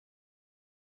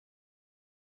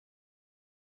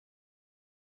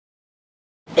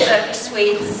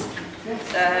sweets,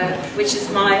 which is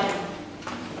my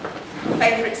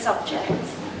favourite subject.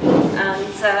 And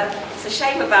it's a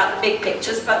shame about the big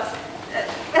pictures, but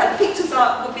yeah, the pictures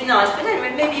would be nice. But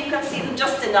anyway, maybe you can see them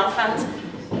just enough. And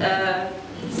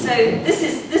so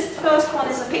this first one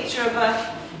is a picture of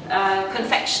a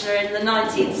confectioner in the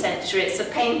 19th century. It's a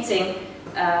painting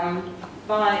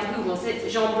by, who was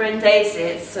it? Jean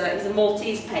Brindisi. He's a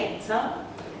Maltese painter.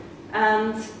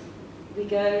 And we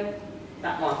go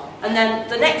that one. And then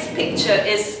the next picture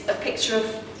is a picture of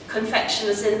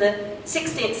confectioners in the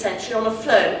 16th century on a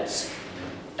float,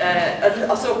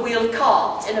 a sort of wheeled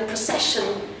cart in a procession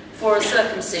for a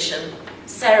circumcision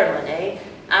ceremony.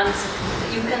 And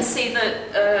you can see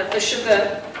the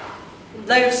sugar,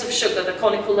 loaves of sugar, the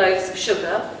conical loaves of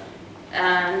sugar.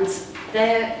 And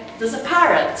there's a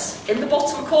parrot in the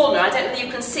bottom corner. I don't know if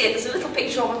you can see it. There's a little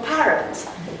picture of a parrot.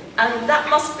 And that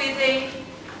must be the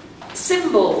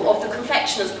symbol of the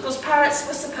confectioners, because parrots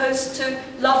were supposed to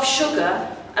love sugar,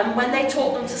 and when they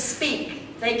taught them to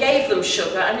speak, they gave them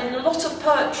sugar. And in a lot of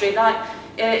poetry, like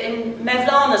in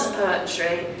Mevlana''s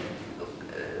poetry,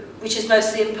 which is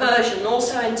mostly in Persian, and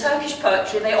also in Turkish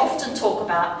poetry, they often talk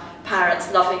about parrots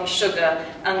loving sugar.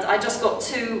 And I just got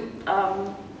two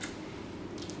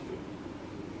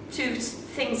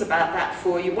things about that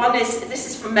for you. One is, this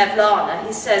is from Mevlana.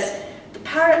 He says, "The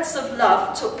parrots of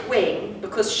love took wing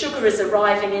because sugar is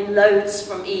arriving in loads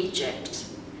from Egypt."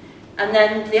 And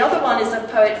then the other one is a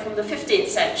poet from the 15th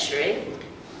century,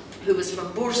 who was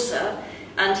from Bursa,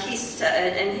 and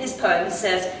in his poem he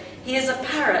says, "He is a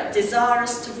parrot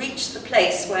desirous to reach the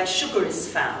place where sugar is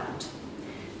found."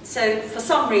 So for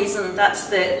some reason that's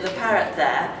the parrot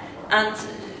there. And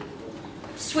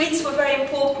sweets were very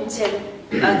important in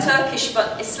Turkish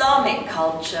but Islamic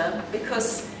culture,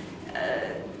 because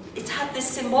it had this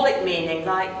symbolic meaning.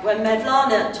 Like when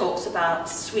Mevlana talks about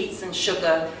sweets and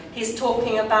sugar, he's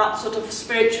talking about sort of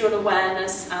spiritual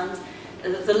awareness and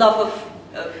the love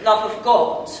of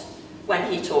God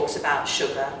when he talks about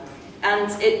sugar.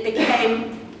 And it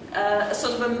became a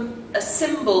sort of a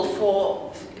symbol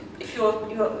for, if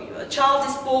a child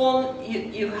is born,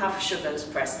 you have sugar as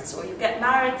presents, or you get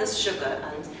married, there's sugar,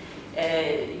 and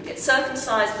you get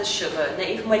circumcised, there's sugar, and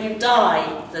even when you die,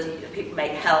 people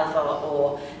make halva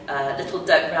or little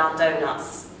round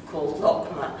donuts called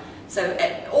lokma. So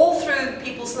all through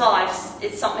people's lives,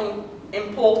 it's something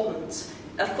important.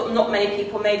 Of course, not many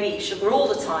people maybe eat sugar all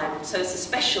the time, so it's a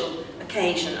special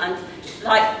occasion. And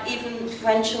like even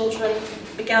when children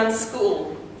began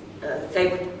school, they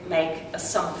would make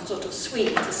some sort of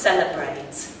sweet to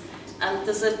celebrate. And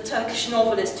there's a Turkish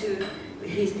novelist who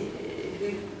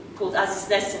called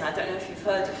Isin, I don't know if you've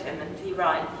heard of him, and he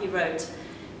wrote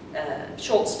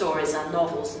short stories and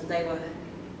novels, and they were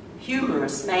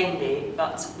humorous mainly,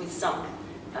 but with some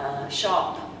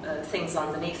sharp things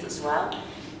underneath as well.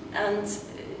 And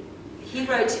he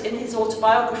wrote in his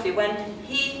autobiography, when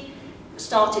he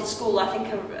started school, I think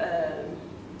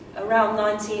around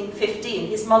 1915,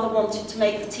 his mother wanted to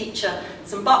make the teacher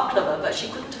some baklava, but she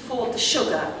couldn't afford the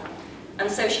sugar. And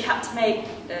so she had to make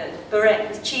börek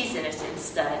with cheese in it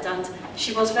instead, and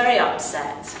she was very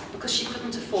upset because she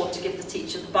couldn't afford to give the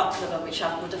teacher the baklava, which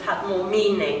would have had more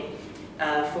meaning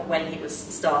for when he was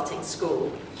starting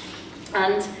school.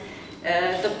 And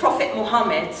the Prophet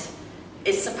Muhammad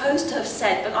is supposed to have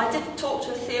said, but I did talk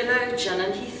to a theologian,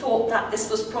 and he thought that this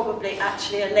was probably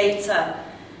actually a later,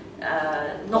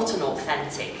 not an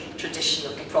authentic tradition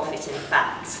of the Prophet, in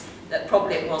fact, that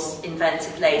probably it was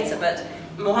invented later, but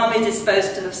Muhammad is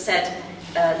supposed to have said,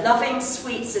 loving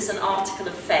sweets is an article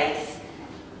of faith,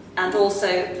 and also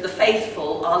the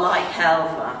faithful are like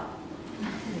halva.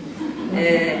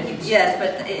 Yes,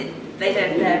 but they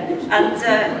don't know.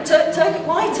 And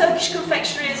why Turkish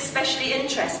confectionery is especially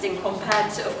interesting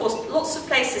compared to, of course, lots of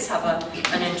places have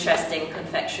an interesting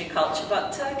confectionery culture,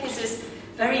 but Turkey's is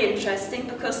very interesting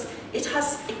because it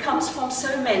comes from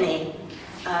so many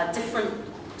different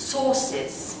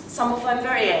sources, some of them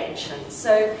very ancient.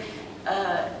 So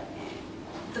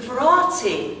the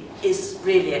variety is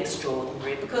really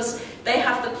extraordinary, because they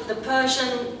have the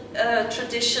Persian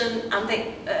tradition and the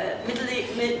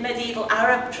medieval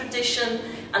Arab tradition,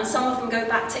 and some of them go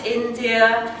back to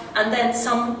India, and then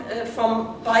some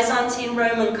from Byzantine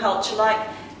Roman culture, like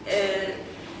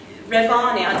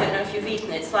revani. I don't know if you've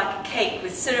eaten it. It's like a cake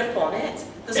with syrup on it.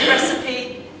 There's a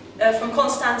recipe from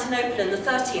Constantinople in the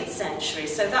 13th century,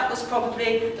 so that was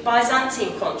probably the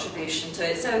Byzantine contribution to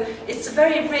it. So it's a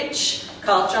very rich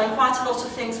culture, and quite a lot of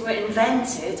things were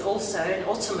invented also in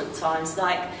Ottoman times,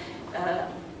 like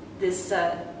this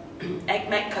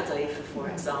ekmek kadayıfı, for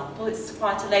example. It's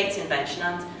quite a late invention,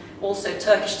 and also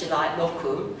Turkish delight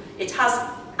lokum. It has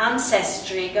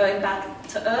ancestry going back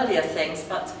to earlier things,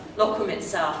 but Lokum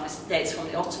itself dates from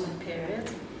the Ottoman period.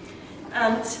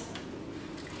 And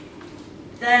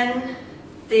then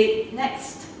the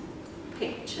next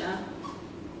picture,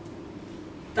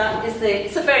 that is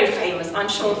it's a very famous, I'm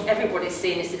sure everybody's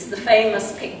seen it, it's the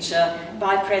famous picture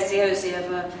by Preziosi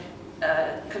of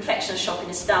a confectioner shop in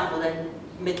Istanbul in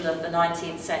the middle of the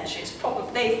 19th century.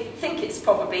 They think it's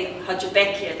probably Hacı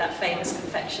Bekir, that famous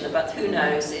confectioner, but who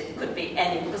knows, it could be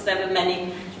any, because there were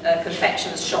many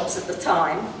confectioners' shops at the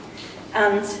time.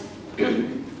 And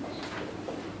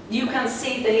you can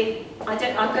see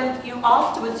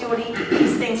afterwards you'll eat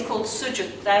these things called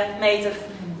sucuk. They're made of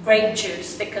grape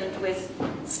juice thickened with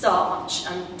starch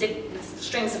and dipped with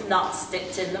strings of nuts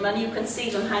dipped in them, and you can see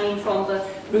them hanging from the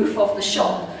roof of the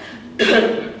shop.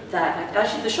 There.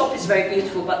 Actually, the shop is very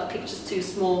beautiful, but the picture's too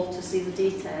small to see the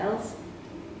details.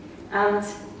 And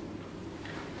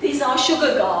these are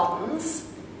sugar gardens,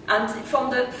 and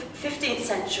from the 15th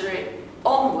century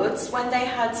onwards, when they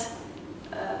had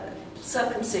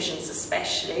circumcisions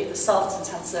especially, the sultans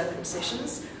had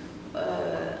circumcisions,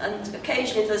 and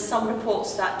occasionally there's some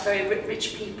reports that very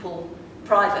rich people,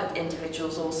 private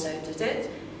individuals also did it,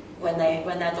 when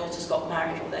their daughters got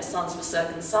married or their sons were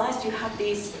circumcised. You had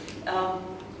these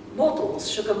models,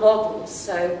 sugar models.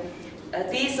 So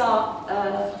these are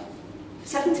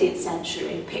 17th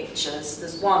century pictures.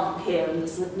 There's one here and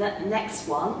there's the next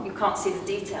one. You can't see the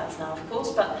details now, of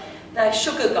course, but they're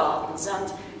sugar gardens,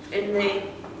 and in the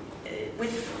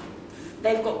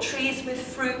they've got trees with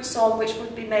fruits on, which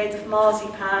would be made of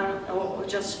marzipan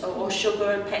or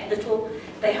sugar, and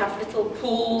they have little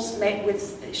pools made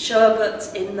with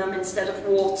sherbet in them instead of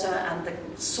water, and the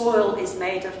soil is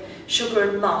made of sugar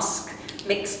and musk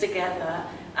mixed together,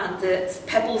 and the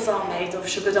pebbles are made of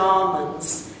sugared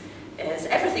almonds.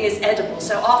 Everything is edible,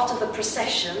 so after the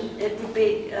procession, it would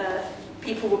be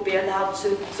people would be allowed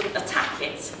to sort of attack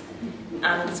it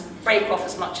and break off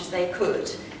as much as they could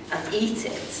and eat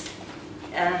it.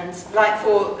 And like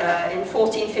in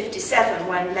 1457,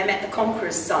 when Mehmet the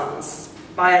Conqueror's sons,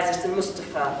 Bayezid and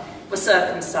Mustafa, were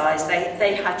circumcised,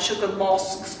 they had sugar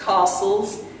mosques,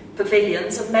 castles,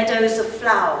 pavilions, and meadows of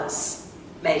flowers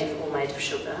all made of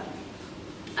sugar.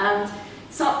 And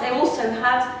so they also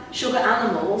had sugar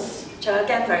animals, which are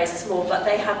again very small, but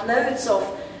they had loads of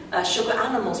sugar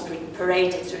animals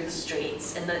paraded through the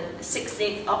streets in the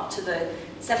 16th up to the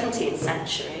 17th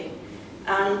century.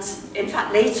 And in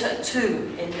fact later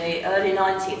too, in the early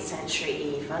 19th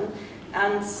century even,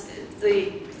 and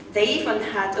they even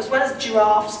had, as well as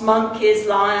giraffes, monkeys,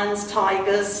 lions,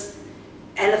 tigers,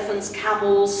 elephants,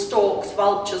 camels, storks,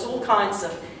 vultures, all kinds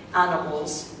of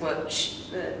animals, which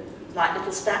like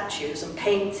little statues and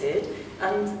painted,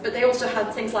 but they also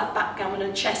had things like backgammon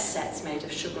and chess sets made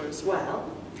of sugar as well.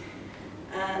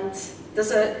 And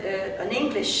there's an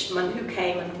Englishman who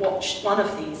came and watched one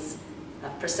of these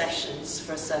processions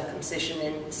for a circumcision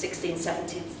in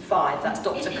 1675, that's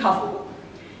Dr. Covell,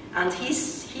 and he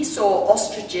saw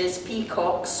ostriches,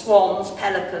 peacocks, swans,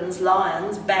 pelicans,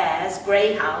 lions, bears,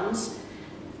 greyhounds,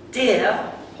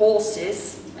 deer,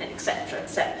 horses, etc.,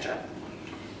 etc.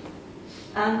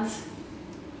 And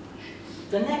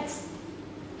the next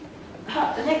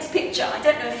picture, I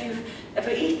don't know if you've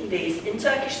ever eaten these. In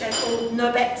Turkish they're called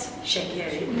nöbet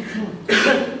şekeri.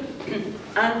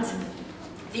 And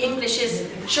the English is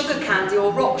sugar candy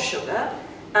or rock sugar,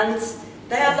 and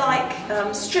they're like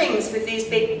strings with these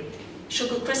big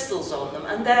sugar crystals on them,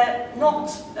 and they're not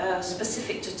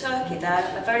specific to Turkey.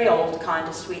 They're a very old kind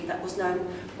of sweet that was known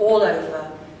all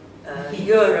over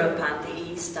Europe and the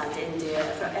East and India,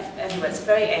 everywhere. It's a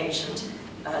very ancient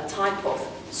type of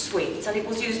sweet, and it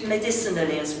was used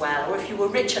medicinally as well, or if you were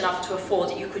rich enough to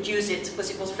afford it, you could use it because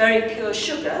it was very pure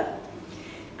sugar.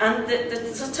 And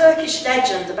there's a Turkish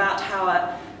legend about how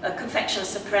a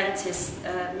confectioner's apprentice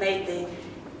made the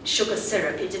sugar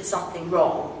syrup. He did something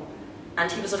wrong,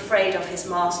 and he was afraid of his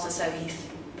master, so he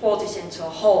poured it into a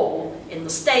hole in the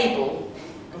stable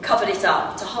and covered it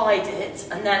up to hide it,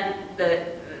 and then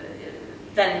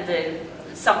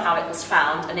somehow it was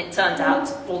found, and it turned out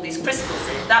all these crystals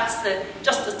in it. That's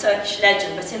just the Turkish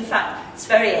legend, but in fact it's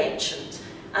very ancient,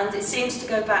 and it seems to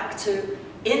go back to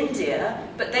India,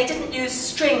 but they didn't use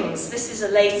strings. This is a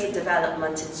later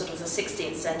development in sort of the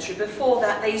 16th century. Before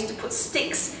that, they used to put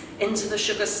sticks into the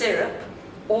sugar syrup,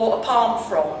 or a palm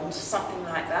frond, something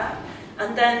like that,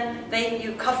 and then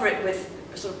you cover it with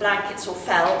sort of blankets or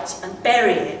felt and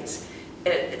bury it.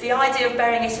 The idea of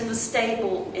burying it in the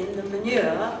stable in the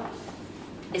manure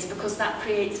is because that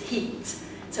creates heat,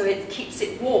 so it keeps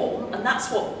it warm, and that's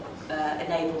what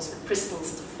enables the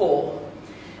crystals to form.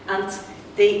 And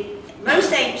the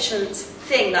most ancient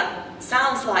thing that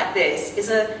sounds like this is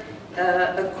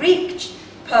a Greek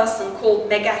person called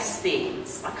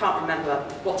Megasthenes. I can't remember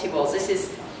what he was. This is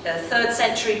 3rd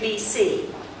century BC.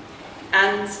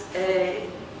 And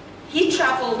he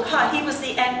travelled, he was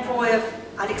the envoy of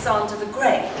Alexander the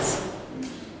Great,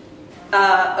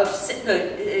 of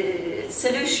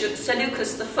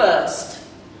Seleucus I,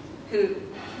 who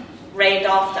reigned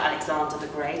after Alexander the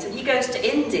Great. And he goes to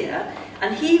India,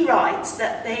 and he writes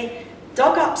that they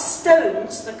dug up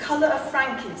stones the colour of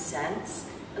frankincense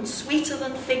and sweeter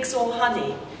than figs or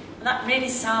honey. And that really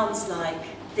sounds like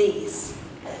these.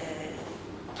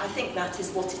 I think that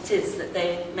is what it is, that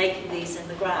they're making these in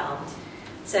the ground.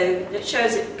 So it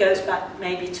shows it goes back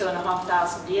maybe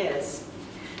 2,500 years.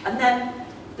 And then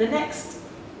the next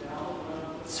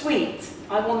sweet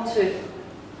I want to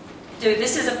do,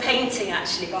 this is a painting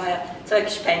actually by a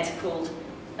Turkish painter called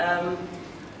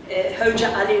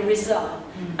Hoca Ali Riza.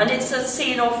 And it's a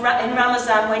scene of in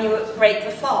Ramazan when you break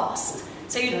the fast.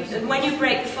 So when you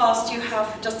break the fast, you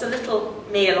have just a little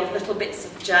meal of little bits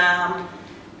of jam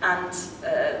and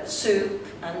soup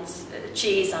and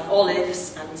cheese and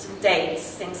olives and some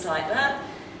dates, things like that.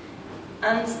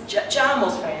 And jam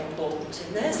was very important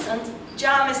in this. And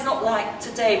jam is not like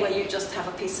today where you just have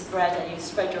a piece of bread and you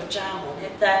spread your jam on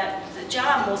it. The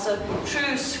jam was a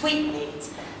true sweetmeat.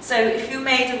 So if you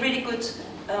made a really good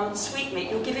sweetmeat,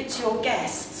 you'll give it to your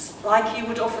guests like you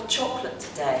would offer chocolate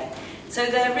today. So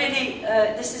they're really,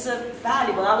 this is a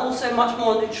valuable and also much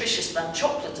more nutritious than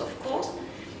chocolate, of course.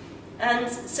 And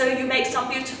so you make some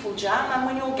beautiful jam, and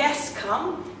when your guests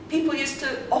come, people used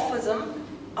to offer them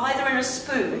either in a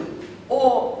spoon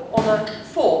or on a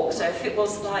fork. So if it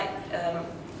was like,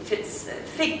 if it's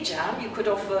fig jam, you could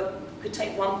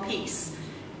take one piece.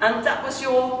 And that was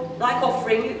your, like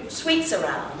offering sweets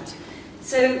around.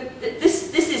 So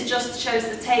this is just shows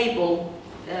the table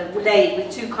laid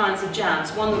with two kinds of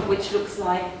jams, one of which looks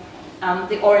like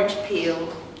the orange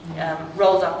peel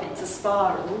rolled up into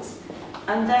spirals.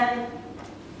 And then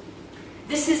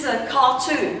this is a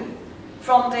cartoon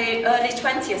from the early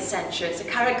 20th century. It's a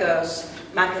Karagöz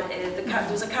magazine.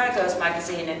 There was a Karagöz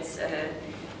magazine. It's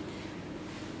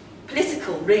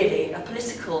political, really, a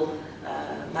political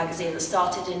magazine that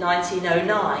started in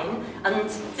 1909. And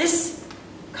this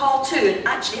cartoon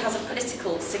actually has a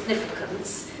political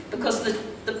significance because the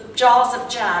jars of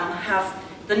jam have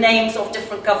the names of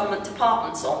different government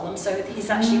departments on them, so he's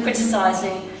actually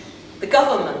criticising the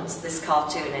government, this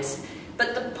cartoon is.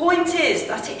 But the point is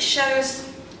that it shows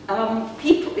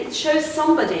it shows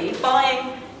somebody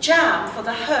buying jam for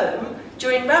the home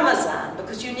during Ramazan,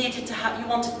 because you needed to have,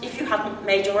 if you hadn't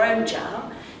made your own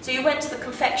jam, so you went to the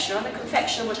confectioner, and the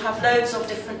confectioner would have loads of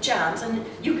different jams, and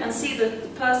you can see the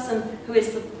person who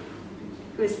is the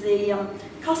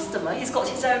customer, he's got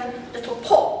his own little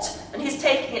pot, and he's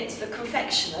taking it to the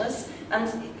confectioners,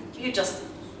 and you just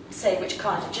say which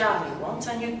kind of jam you want,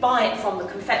 and you buy it from the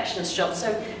confectioner's shop.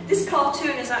 So this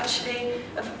cartoon is actually,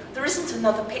 there isn't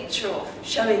another picture of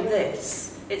showing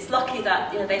this. It's lucky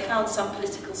that they found some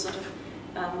political sort of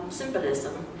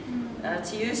symbolism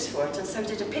to use for it, and so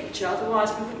did a picture.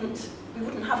 Otherwise, we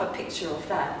wouldn't have a picture of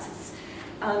that.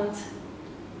 And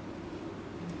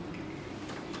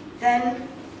then,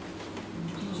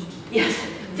 yes,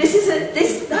 this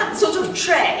is that sort of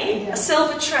tray, a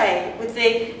silver tray with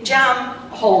the jam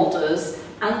holders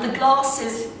and the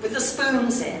glasses with the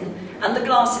spoons in and the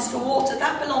glasses for water.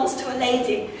 That belongs to a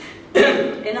lady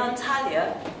in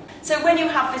Antalya. So when you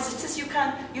have visitors,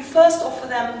 you first offer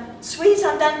them sweet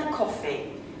and then the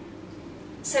coffee.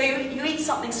 So you eat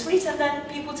something sweet, and then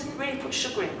people didn't really put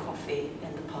sugar in coffee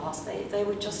in the past. They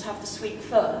would just have the sweet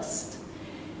first.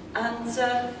 And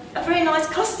a very nice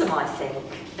custom, I think,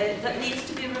 that needs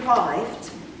to be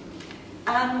revived.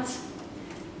 And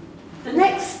the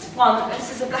next one,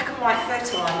 this is a black and white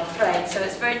photo, I'm afraid, so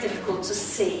it's very difficult to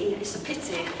see. It's a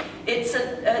pity. It's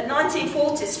a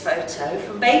 1940s photo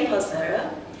from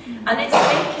Beypazarı, and it's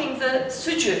making the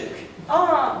sucuk.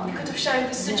 We could have shown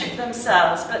the sucuk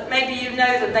themselves, but maybe you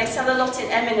know them. They sell a lot in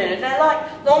Eminönü. They're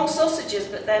like long sausages,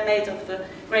 but they're made of the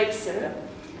grape syrup.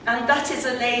 And that is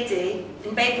a lady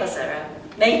in Beypazarı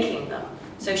making them.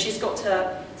 So she's got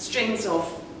her strings of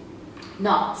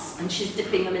nuts, and she's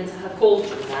dipping them into her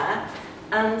cauldron there.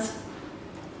 And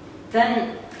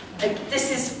then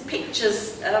this is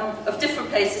pictures of different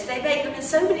places. They make them in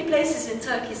so many places in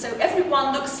Turkey, so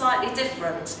everyone looks slightly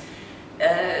different.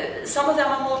 Some of them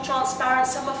are more transparent,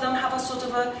 some of them have a sort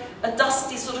of a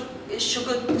dusty sort of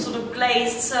sugar sort of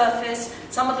glazed surface,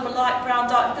 some of them are light brown,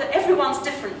 dark, but everyone's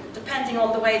different depending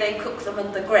on the way they cook them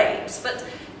and the grapes. But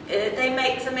they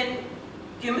make them in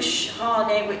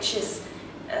gümüşhane, which is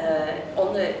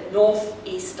on the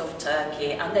northeast of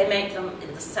Turkey, and they make them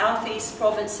in the southeast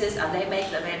provinces, and they make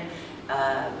them in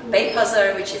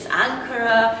Beypazarı, which is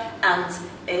Ankara, and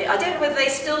I don't know whether they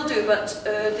still do, but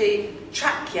the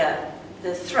Trakya,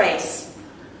 the Thrace,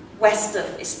 west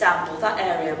of Istanbul, that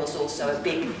area was also a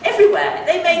big, everywhere,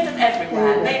 they made them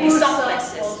everywhere, maybe some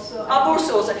places.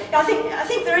 Bursa also. I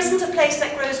think there isn't a place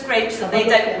that grows grapes that they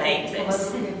don't make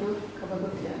this.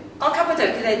 Oh,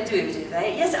 Cappadocia, they do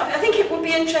they? Yes, I think it would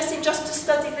be interesting just to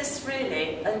study this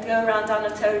really and go around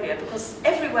Anatolia, because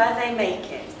everywhere they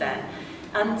make it then,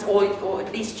 and or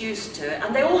at least used to,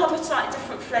 and they all have a slightly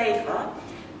different flavour.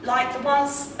 Like the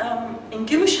ones in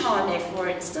Gümüşhane, for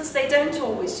instance, they don't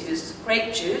always use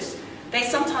grape juice, they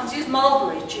sometimes use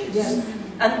mulberry juice. Yes.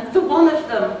 And the one of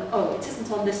them, oh, it isn't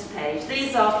on this page,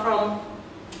 these are from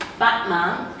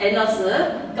Batman,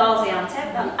 Elazığ,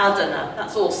 Gaziantep and Adana.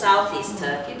 That's all southeast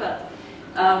Turkey, but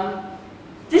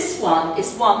this one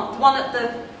is one at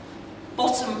the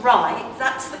bottom right,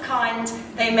 that's the kind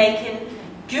they make in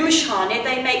Gümüşhane.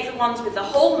 They make the ones with the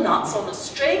whole nuts on a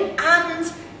string,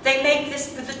 and they make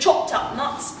this with the chopped up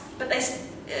nuts, but they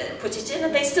put it in,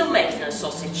 and they still make it in a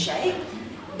sausage shape,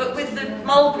 but with the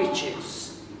mulberry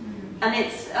juice. And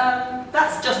it's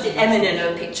that's just an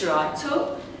Eminönü picture I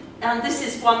took. And this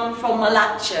is one from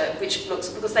Malatya, which looks,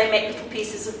 because they make little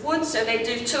pieces of wood, so they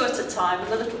do two at a time,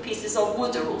 and the little pieces of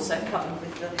wood are also covered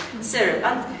with the syrup.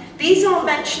 And these are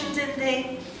mentioned in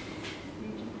the,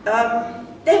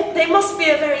 they must be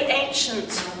a very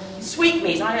ancient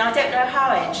sweetmeat. I mean, I don't know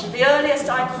how ancient. The earliest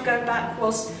I could go back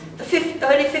was the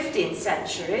early 15th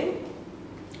century,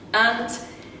 and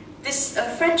this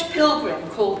French pilgrim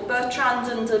called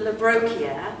Bertrand de la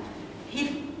Broquière,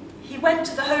 he went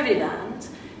to the Holy Land,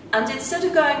 and instead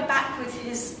of going back with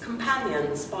his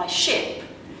companions by ship,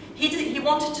 he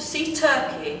wanted to see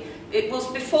Turkey. It was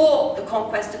before the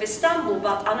conquest of Istanbul,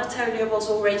 but Anatolia was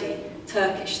already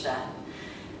Turkish then.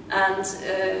 And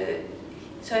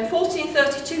so in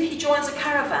 1432 he joins a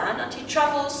caravan, and he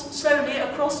travels slowly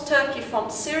across Turkey from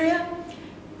Syria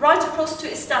right across to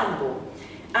Istanbul.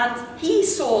 And he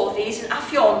saw these in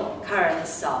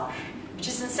Afyonkarahisar, which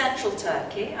is in central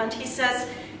Turkey, and he says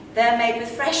they're made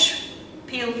with fresh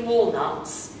peeled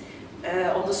walnuts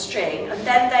on the string, and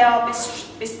then they are, he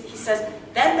says,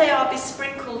 then they are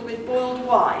besprinkled with boiled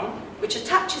wine, which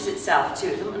attaches itself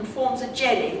to them and forms a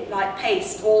jelly like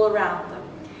paste all around them.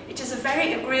 It is a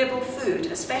very agreeable food,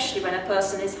 especially when a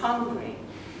person is hungry.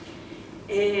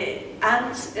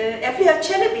 And Evliya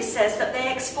Çelebi says that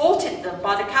they exported them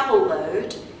by the camel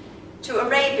load to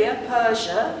Arabia,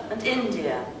 Persia and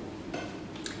India.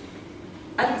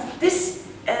 And this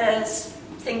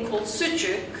thing called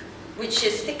sucuk, which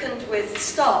is thickened with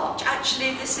starch,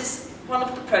 actually this is one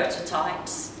of the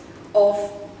prototypes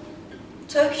of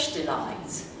Turkish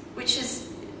delight, which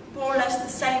is more or less the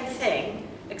same thing,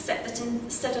 except that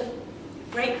instead of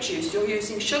grape juice you're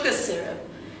using sugar syrup.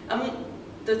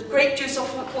 The grape juice of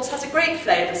course has a grape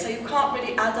flavour, so you can't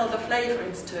really add other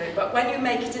flavourings to it, but when you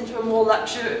make it into a more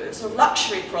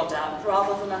luxury product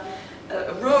rather than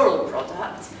a rural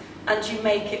product, and you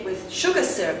make it with sugar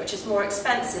syrup, which is more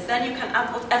expensive, then you can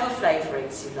add whatever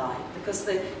flavourings you like, because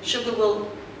the sugar will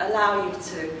allow you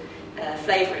to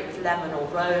flavour it with lemon or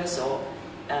rose, or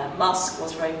musk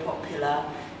was very popular,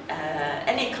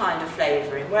 any kind of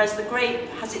flavouring, whereas the grape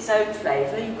has its own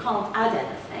flavour, you can't add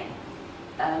anything.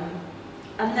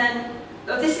 And then,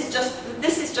 this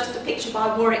is just a picture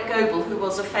by Warwick Goebel, who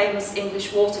was a famous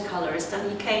English watercolourist,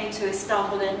 and he came to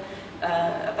Istanbul in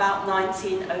about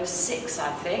 1906,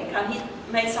 I think, and he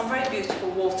made some very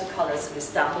beautiful watercolours of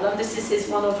Istanbul. And this is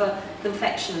one of a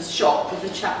confectioner's shop with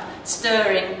a chap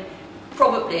stirring,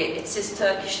 probably it's his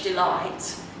Turkish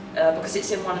delight, because it's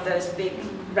in one of those big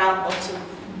round-bottom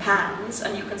pans,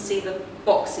 and you can see the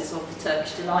boxes of the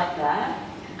Turkish delight there.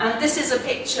 And this is a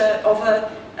picture of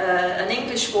an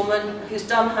English woman who's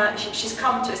done her, she's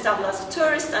come to Istanbul as a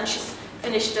tourist, and she's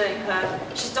finished doing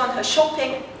she's done her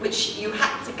shopping, which you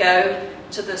had to go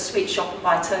to the sweet shop and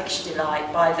buy Turkish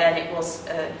delight. By then it was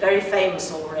very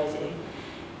famous already.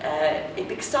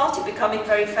 It started becoming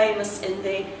very famous in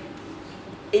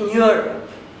Europe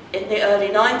in the early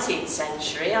 19th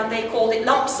century, and they called it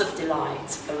lumps of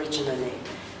delight originally.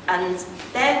 And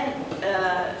then,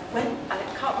 when I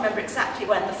can't remember exactly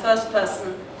when, the first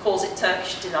person calls it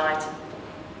Turkish delight.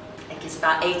 I think it's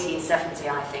about 1870,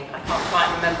 I think. I can't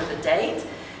quite remember the date.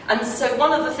 And so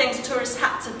one of the things tourists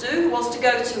had to do was to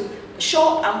go to a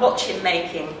shop and watch him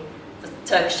making the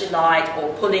Turkish delight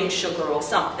or pulling sugar or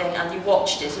something, and you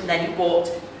watched it, and then you bought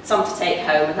some to take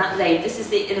home, and that laid. This is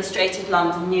the Illustrated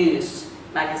London News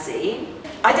magazine.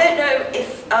 I don't know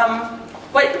if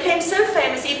Well, it became so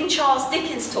famous, even Charles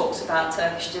Dickens talks about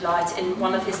Turkish delight in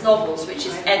one of his novels, which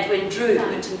is Edwin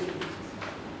Drood.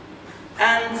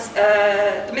 And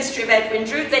The Mystery of Edwin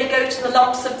Drood, they go to the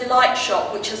Lumps of Delight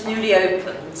shop, which has newly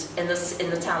opened in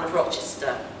the town of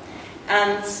Rochester.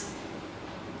 And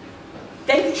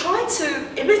they try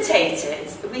to imitate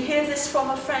it. We hear this from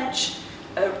a French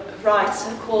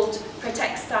writer called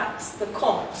Prétextax the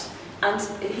Comte. And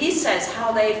he says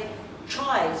how they've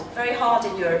tried very hard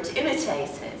in Europe to imitate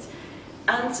it.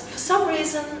 And for some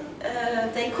reason,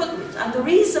 they couldn't. And the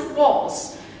reason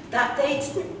was that they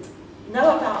didn't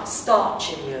know about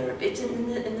starch in Europe.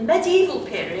 In the medieval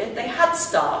period, they had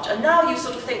starch. And now you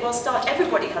sort of think, well, starch,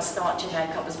 everybody has starch in their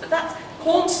cupboards. But that's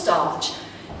cornstarch,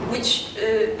 which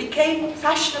became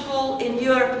fashionable in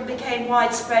Europe and became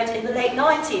widespread in the late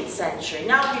 19th century.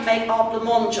 Now we make our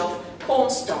blancmange of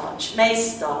cornstarch,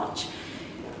 maize starch.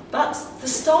 But the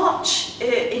starch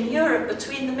in Europe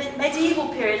between the medieval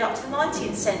period up to the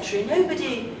 19th century,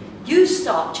 nobody used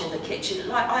starch in the kitchen.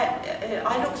 Like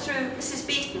I looked through Mrs.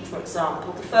 Beeton, for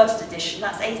example, the first edition,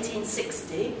 that's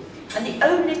 1860, and the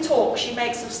only talk she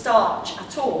makes of starch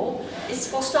at all is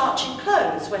for starching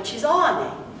clothes when she's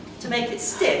ironing, to make it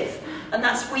stiff, and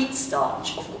that's wheat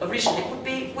starch. Originally it would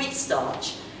be wheat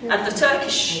starch, and the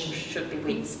Turkish should be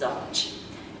wheat starch.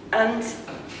 And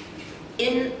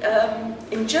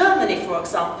in Germany, for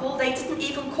example, they didn't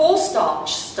even call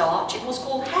starch, it was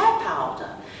called hair powder,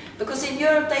 because in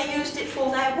Europe they used it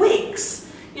for their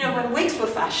wigs. You know, when wigs were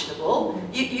fashionable,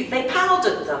 they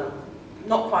powdered them.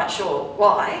 Not quite sure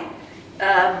why,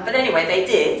 but anyway, they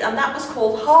did, and that was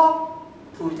called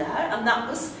Haarpuder, and that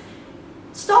was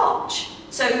starch.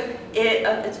 So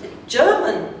a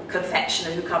German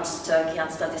confectioner who comes to Turkey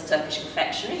and studies Turkish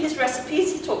confectionery, his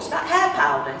recipes, he talks about hair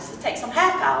powder. So take some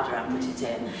hair powder and put it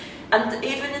in. And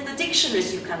even in the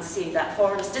dictionaries you can see that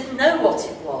foreigners didn't know what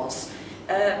it was.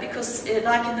 Because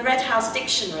like in the Red House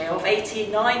Dictionary of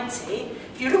 1890,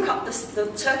 if you look up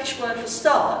the Turkish word for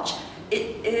starch,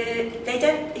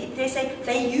 they say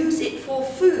they use it for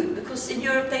food, because in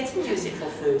Europe they didn't use it for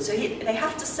food. So they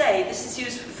have to say this is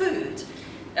used for food.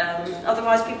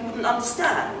 Otherwise people wouldn't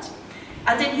understand.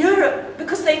 And in Europe,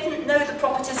 because they didn't know the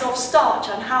properties of starch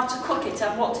and how to cook it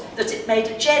and that it made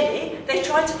a jelly, they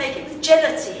tried to make it with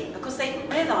gelatine, because they didn't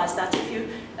realise that if you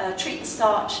treat the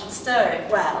starch and stir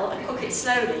it well and cook it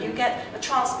slowly, you get a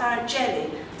transparent jelly.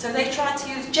 So they tried to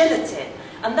use gelatin.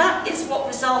 And that is what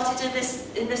resulted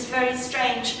in this very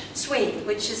strange sweet,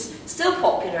 which is still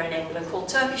popular in England, called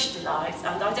Turkish Delight.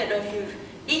 And I don't know if you've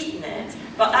eaten it,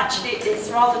 but actually it's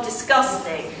rather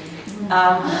disgusting.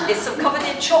 It's covered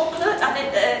in chocolate, and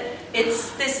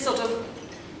it's this sort of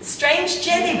strange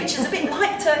jelly, which is a bit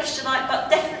like Turkish Delight, but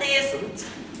definitely isn't.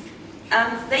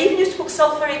 And they even used to put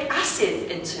sulfuric acid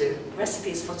into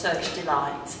recipes for Turkish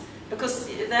Delight, because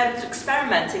they're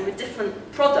experimenting with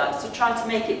different products to try to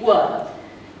make it work.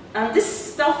 And this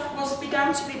stuff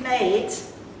began to be made.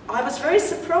 I was very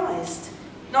surprised.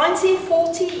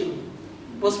 1914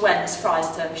 was when this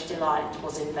Fry's Turkish Delight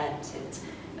was invented,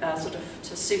 sort of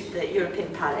to suit the European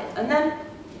palate. And then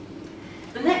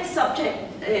the next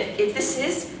subject, this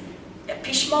is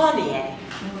pishmaniye.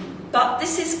 But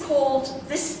this is called,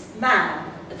 this man,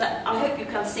 that I hope you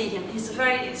can see him, he's a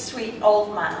very sweet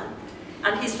old man.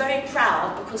 And he's very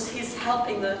proud because he's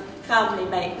helping the family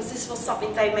make, because this was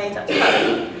something they made at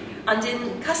home. And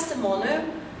in Kastamonu,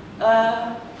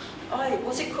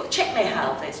 what's it called?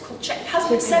 Çekmehalva. It's called It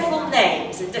has several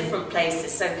names in different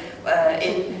places. So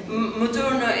in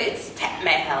Mudurnu it's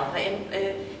Tepmehalva.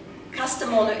 In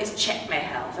Kastamonu it's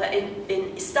Çekmehalva.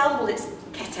 In Istanbul it's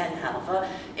Ketenhalva.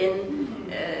 In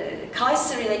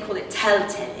Kayseri they call it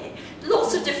Telteli.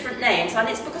 Lots of different names, and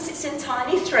it's because it's in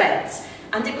tiny threads.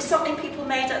 And it was something people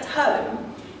made at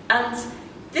home. And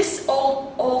this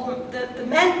the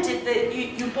men did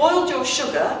you boiled your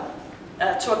sugar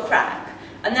to a crack,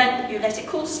 and then you let it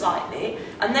cool slightly,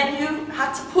 and then you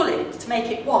had to pull it to make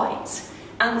it white.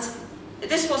 And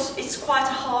it's quite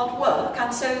a hard work,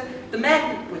 and so the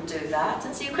men would do that.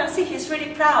 And so you can see he's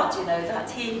really proud, you know, that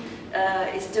he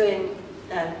is doing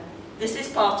this is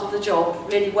part of the job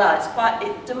really well.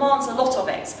 It demands a lot of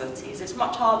expertise. It's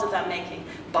much harder than making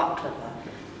baklava.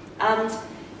 And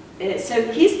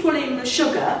so he's pulling the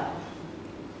sugar,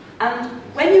 and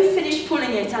when you finish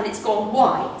pulling it and it's gone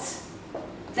white,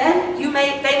 then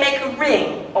they make a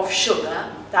ring of sugar,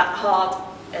 that hard,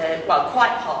 well, quite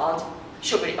hard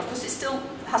sugar. Of course, it still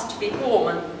has to be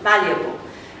warm and malleable.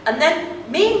 And then,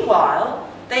 meanwhile,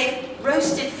 they've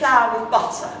roasted flour with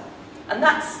butter, and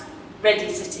that's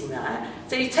ready sitting there.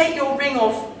 So you take your ring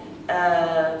of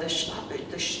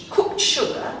the cooked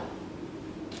sugar,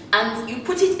 and you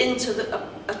put it into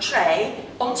a tray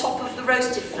on top of the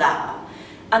roasted flour.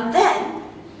 And then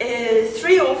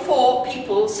 3 or 4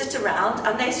 people sit around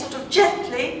and they sort of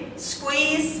gently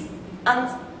squeeze and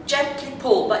gently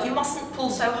pull, but you mustn't pull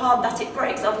so hard that it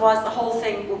breaks, otherwise the whole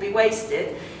thing will be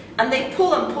wasted. And they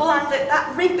pull and pull, and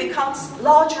that ring becomes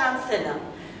larger and thinner,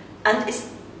 and it's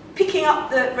picking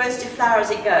up the roasted flour as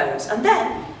it goes. And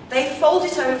then they fold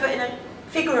it over in a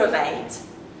figure of 8,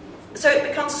 so it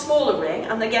becomes a smaller ring,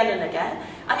 and again and again.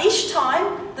 And each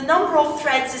time, the number of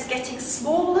threads is getting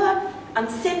smaller and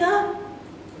thinner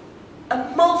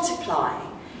and multiplying.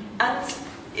 And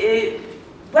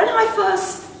when I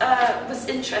first was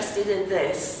interested in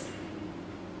this,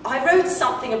 I wrote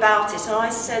something about it, and I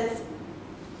said,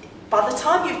 by the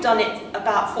time you've done it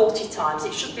about 40 times,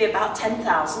 it should be about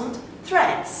 10,000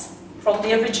 threads from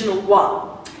the original one.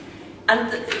 And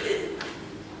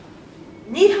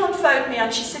Needham phoned me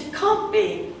and she said, it can't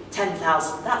be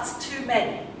 10,000, that's too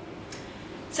many.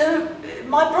 So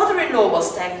my brother-in-law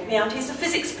was staying with me, and he's a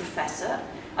physics professor,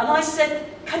 and I said,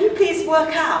 can you please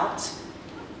work out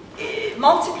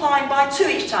multiplying by 2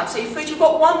 each time? So you've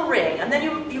got 1 ring, and then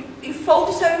you fold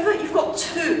it over, you've got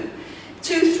 2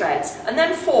 threads, and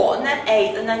then 4, and then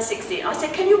 8, and then 16. I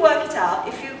said, can you work it out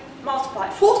if you multiply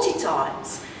it 40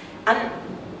 times? And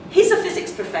he's a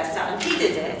physics professor, and he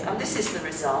did it, and this is the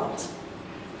result.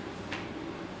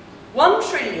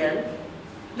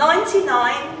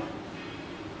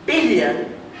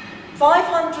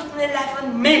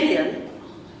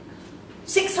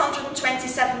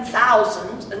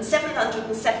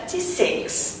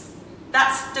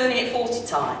 That's doing it 40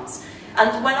 times.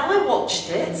 And when I watched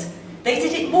it, they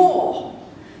did it more.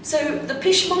 So the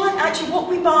pishman, actually what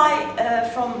we buy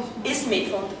from Izmir,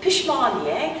 from the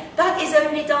pishmaniye, that is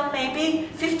only done maybe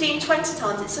 15, 20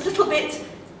 times. It's a little bit,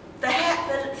 the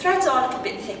threads are a little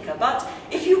bit thicker, but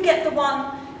if you get the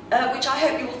one, which I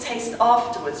hope you will taste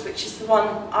afterwards, which is the one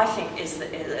I think is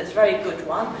a very good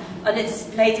one, and it's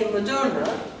made in Modurnu,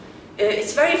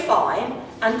 it's very fine,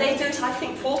 and they do it I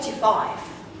think 45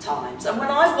 times. And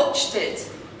when I watched it,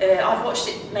 I've watched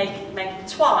it make it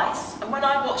twice, and when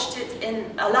I watched it in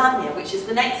Alanya, which is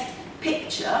the next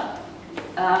picture,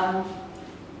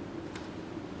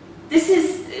 this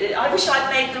is, I wish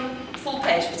I'd made them full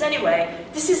page, but anyway,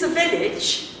 this is a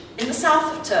village in the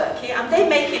south of Turkey, and they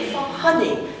make it from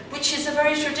honey, which is a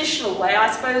very traditional way,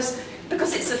 I suppose,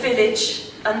 because it's a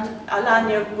village, and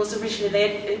Alanya was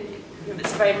originally,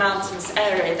 it's a very mountainous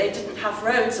area, they didn't have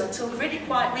roads until really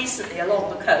quite recently along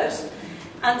the coast.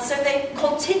 And so they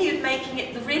continued making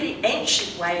it the really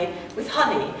ancient way with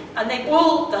honey. And they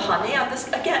boiled the honey, and this,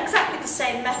 again, exactly the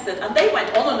same method. And they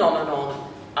went on and on and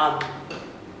on,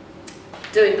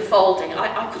 doing the folding.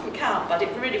 I couldn't count, but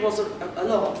it really was a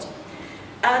lot.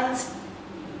 And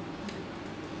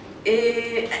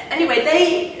anyway,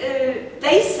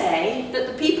 they say that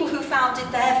the people who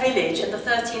founded their village in the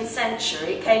 13th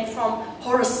century came from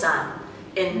Khorasan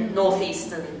in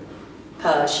northeastern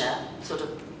Persia, sort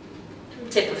of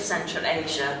tip of Central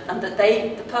Asia, and that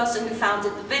the person who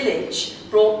founded the village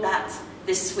brought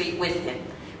this sweet with him,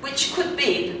 which could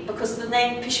be because the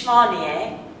name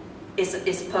Pishmaniye is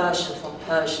Persian, from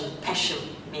Persian, Pesham,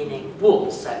 meaning wool,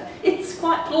 so it's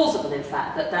quite plausible in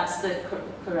fact that that's the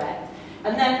correct.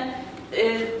 And then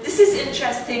this is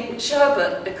interesting,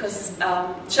 sherbet, because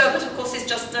sherbet of course is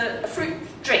just a fruit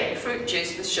drink, fruit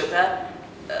juice with sugar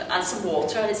and some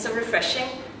water, and it's a refreshing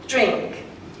drink.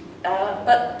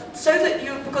 But so that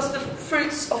because the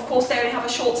fruits, of course, they only have a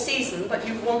short season, but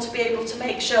you want to be able to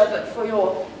make sherbet for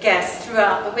your guests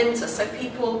throughout the winter. So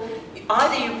people,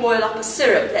 either you boil up a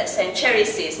syrup, let's say in cherry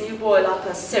season, you boil up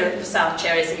a syrup of sour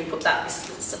cherries and you put that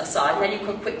aside, and then you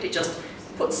can quickly just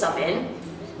put some in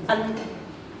and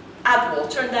add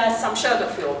water, and there's some sherbet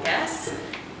for your guests.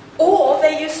 Or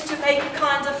they used to make a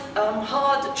kind of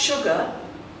hard sugar,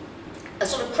 a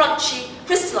sort of crunchy,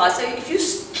 crystallized. So if you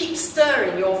keep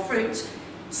stirring your fruit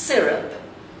syrup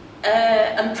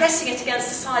and pressing it against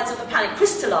the sides of the pan, it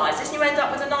crystallizes, and you end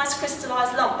up with a nice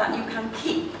crystallized lump that you can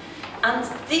keep. And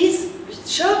these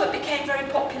sherbet became very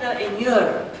popular in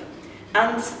Europe.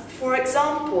 And for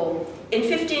example, in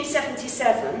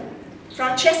 1577,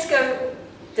 Francesco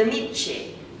de'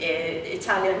 Medici,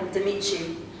 Italian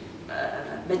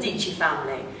Medici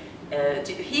family,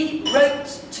 he wrote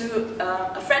to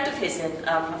a friend of his in,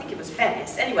 I think it was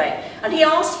Venice, anyway, and he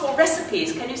asked for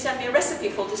recipes. Can you send me a recipe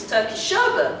for this Turkish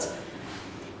sherbet?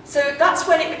 So that's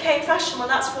when it became fashionable,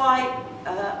 and that's why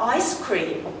ice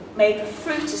cream made of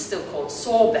fruit is still called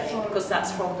sorbet, because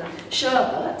that's from the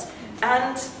sherbet.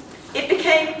 And it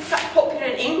became popular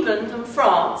in England and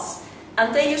France,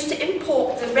 and they used to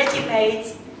import the ready-made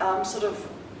sort of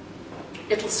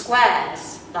little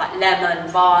squares, like lemon,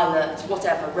 violet,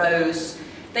 whatever, rose.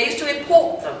 They used to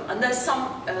import them, and there's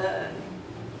some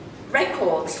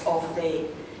records of the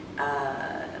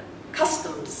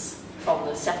customs from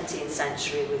the 17th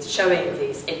century with showing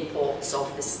these imports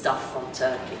of this stuff from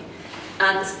Turkey.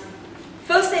 And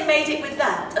first they made it with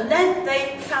that, and then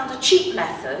they found a cheap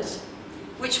method,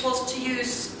 which was to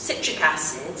use citric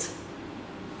acid.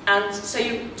 And so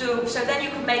then you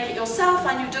can make it yourself,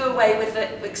 and you do away with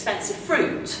the expensive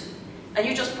fruit, and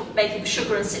you just put making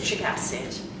sugar and citric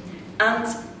acid. And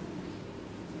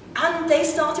they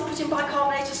started putting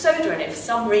bicarbonate of soda in it for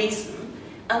some reason,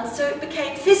 and so it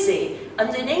became fizzy.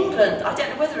 And in England, I don't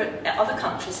know whether other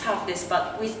countries have this,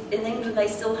 but in England they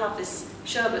still have this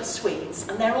sherbet sweets,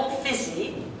 and they're all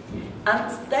fizzy,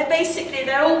 and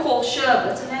they're all called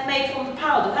sherbet, and they're made from the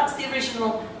powder. That's the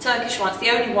original Turkish one. It's the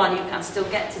only one you can still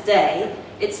get today.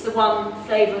 It's the one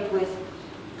flavoured with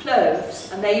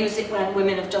cloves, and they use it when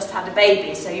women have just had a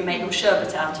baby, so you make your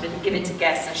sherbet out of it and give it to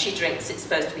guests, and she drinks. It's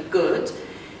supposed to be good.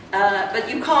 But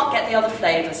you can't get the other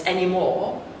flavours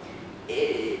anymore.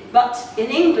 But in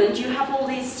England you have all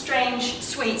these strange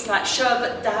sweets like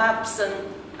sherbet dabs, and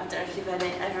I don't know if you've ever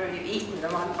eaten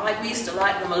them. We used to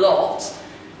like them a lot.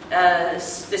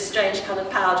 This strange coloured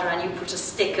powder, and you put a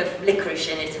stick of licorice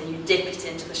in it and you dip it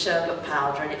into the sherbet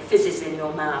powder and it fizzes in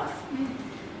your mouth.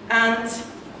 And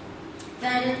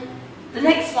then the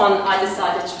next one I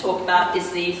decided to talk about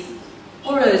is these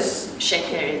horoz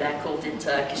şekeri, they're called in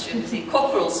Turkish, it's the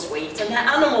cockerel sweet, and they're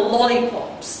animal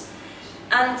lollipops.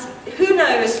 And who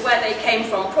knows where they came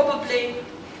from? Probably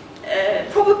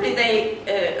they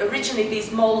originally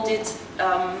these moulded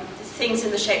things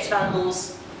in the shapes of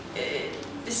animals.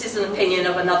 This is an opinion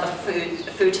of another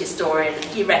food historian.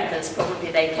 He reckons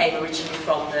probably they came originally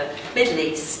from the Middle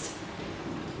East,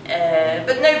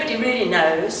 but nobody really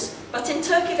knows. But in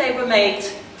Turkey they were made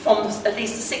from at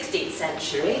least the 16th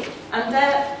century, and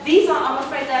these are, I'm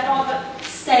afraid, they're rather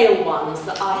stale ones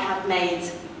that I had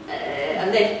made.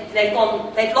 And they've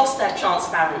lost their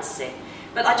transparency.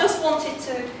 But I just wanted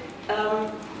to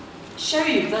show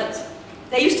you that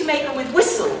they used to make them with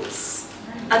whistles.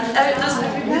 And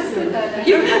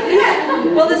you remember?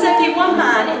 Yeah. Well, there's only one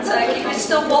man in Turkey who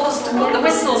still bothers to put the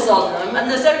whistles on them, and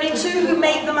there's only two who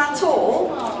make them at all.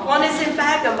 One is in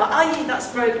Bergamo. Aye, that's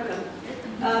broken.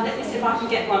 Let me see if I can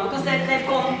get one, because they've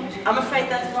gone. I'm afraid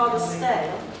they're rather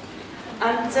stale.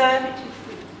 And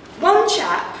one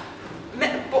chap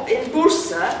in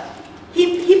Bursa,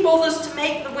 he bothers to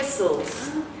make the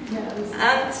whistles,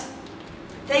 and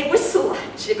they whistle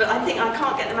actually, but I think I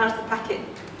can't get them out of the packet.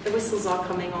 The whistles are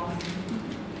coming off.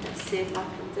 Let's see if I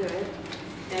can do it.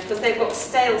 Yeah, because they've got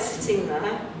stale sitting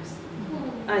there.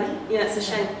 Yeah, it's a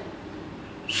shame.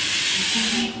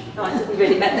 No, I didn't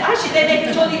really make them. Actually, they make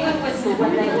a jolly good whistle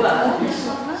when they work.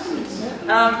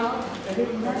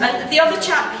 And the other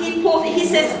chap, he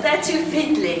says they're too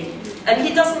fiddly. And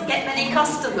he doesn't get many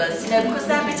customers, because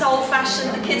they're a bit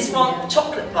old-fashioned. The kids want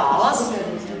chocolate bars,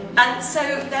 and so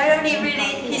they're only really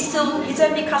his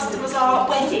only customers are at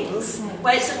weddings,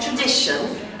 where it's a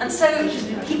tradition, and so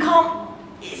he can't.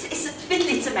 It's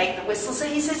fiddly to make the whistle, so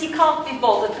he says he can't be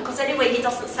bothered because anyway he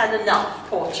doesn't sell enough,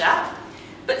 poor chap.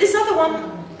 But this other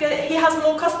one, he has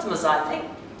more customers, I think.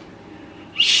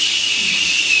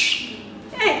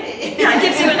 Yeah, it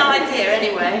gives you an idea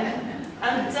anyway,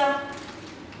 and.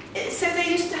 So they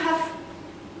used to have,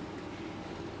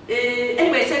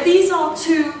 anyway, so these are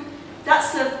two,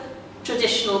 that's the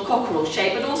traditional cockerel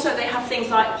shape, but also they have things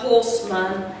like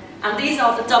horsemen, and these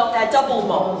are they're double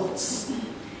moulds.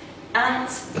 And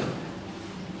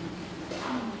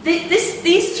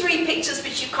these three pictures,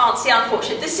 which you can't see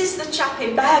unfortunately, this is the chap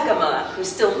in Bergamo who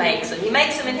still makes them. He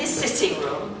makes them in his sitting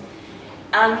room,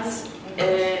 and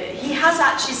he has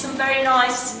actually some very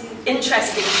nice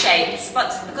interesting shapes,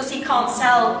 but because he can't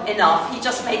sell enough, he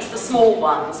just makes the small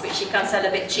ones, which he can sell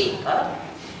a bit cheaper.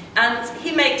 And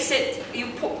he makes it, you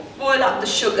boil up the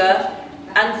sugar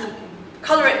and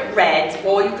colour it red,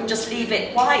 or you can just leave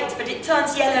it white, but it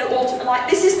turns yellow ultimately. Like,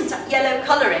 this isn't yellow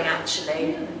colouring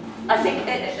actually. I think,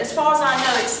 as far as I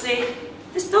know,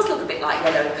 this does look a bit like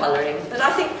yellow colouring, but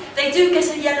I think they do get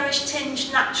a yellowish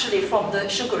tinge naturally from the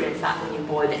sugar, in fact, when you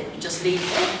boil it. You just leave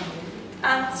it.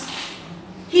 And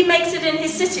he makes it in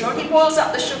his sitting room. He boils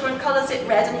up the sugar and colours it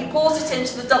red, and he pours it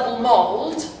into the double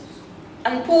mould,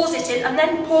 and pours it in, and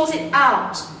then pours it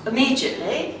out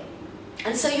immediately.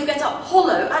 And so you get a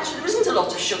hollow, actually there isn't a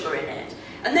lot of sugar in it.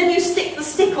 And then you stick the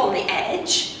stick on the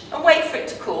edge, and wait for it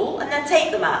to cool, and then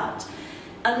take them out.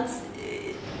 And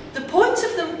the point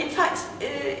of them, in fact,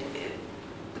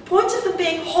 the point of them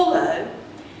being hollow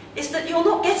is that you're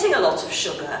not getting a lot of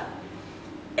sugar.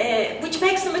 which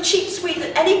makes them a cheap sweet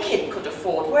that any kid could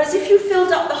afford. Whereas if you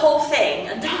filled up the whole thing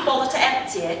and didn't bother to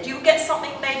empty it, you would get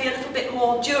something maybe a little bit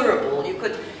more durable. You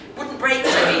wouldn't break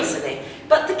so easily.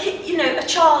 But the kid, you know, a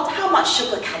child, how much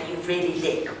sugar can you really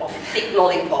lick off a thick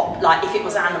lollipop, like if it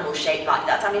was animal shaped like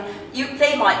that? I mean,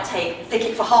 they might lick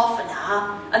it for half an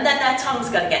hour, and then their tongue's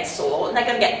going to get sore, and they're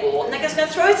going to get bored, and they're just going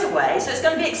to throw it away, so it's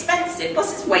going to be expensive,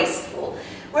 plus it's wasteful.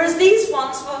 Whereas these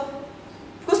ones were,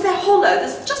 because they're hollow,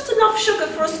 there's just enough sugar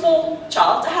for a small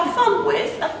child to have fun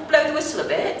with and blow the whistle a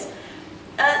bit.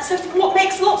 So what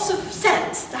makes lots of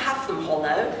sense to have them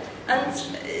hollow. And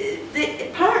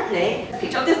apparently,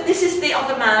 this is the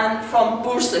other man from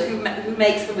Bursa who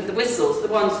makes them with the whistles,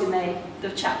 the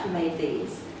chap who made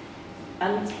these.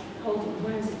 And hold on,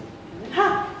 where is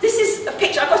it? This is a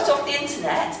picture I got off the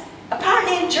internet.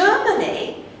 Apparently in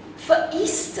Germany, for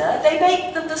Easter, they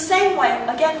make them the same way,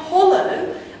 again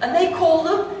hollow, and they call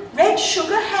them red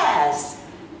sugar hares.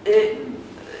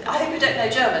 I hope you don't know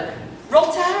German.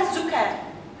 Roter Zucker.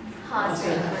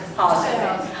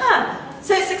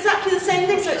 So it's exactly the same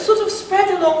thing. So it's sort of spread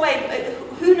a long way.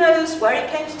 Who knows where it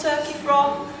came to Turkey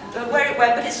from, where it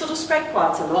went, but it's sort of spread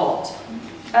quite a lot.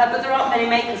 But there aren't many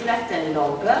makers left any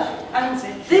longer. And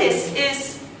this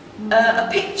is a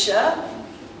picture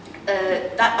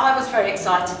that I was very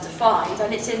excited to find,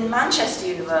 and it's in Manchester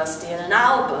University in an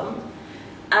album.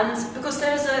 And because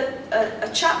there's a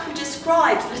chap who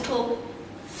describes little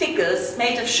figures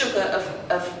made of sugar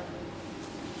of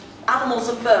animals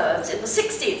and birds in the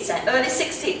early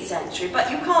 16th century,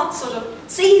 but you can't sort of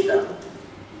see them.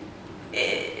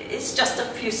 It's just a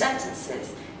few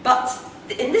sentences. But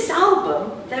in this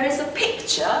album, there is a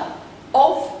picture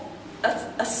of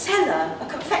a seller, a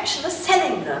confectioner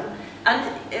selling them.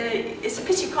 And it's a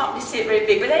pity you can't really see it very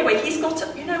big, but anyway, he's got,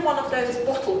 one of those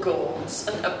bottle gourds,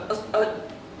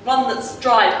 one that's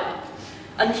dried up,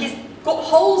 and he's got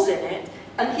holes in it,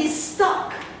 and he's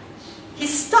stuck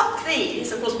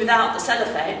these, of course without the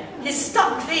cellophane, he's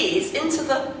stuck these into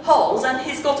the holes, and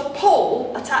he's got a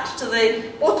pole attached to the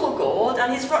bottle gourd,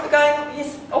 and he's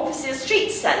obviously a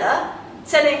street seller,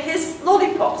 selling his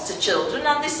lollipops to children,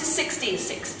 and this is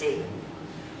 1660.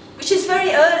 Which is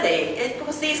very early,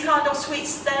 because these kind of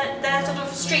sweets, they're sort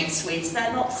of street sweets,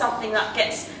 they're not something that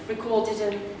gets recorded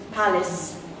in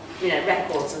palace,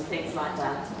 records and things like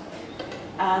that.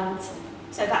 And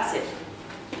so that's it.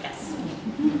 Yes.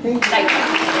 Thank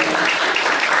you.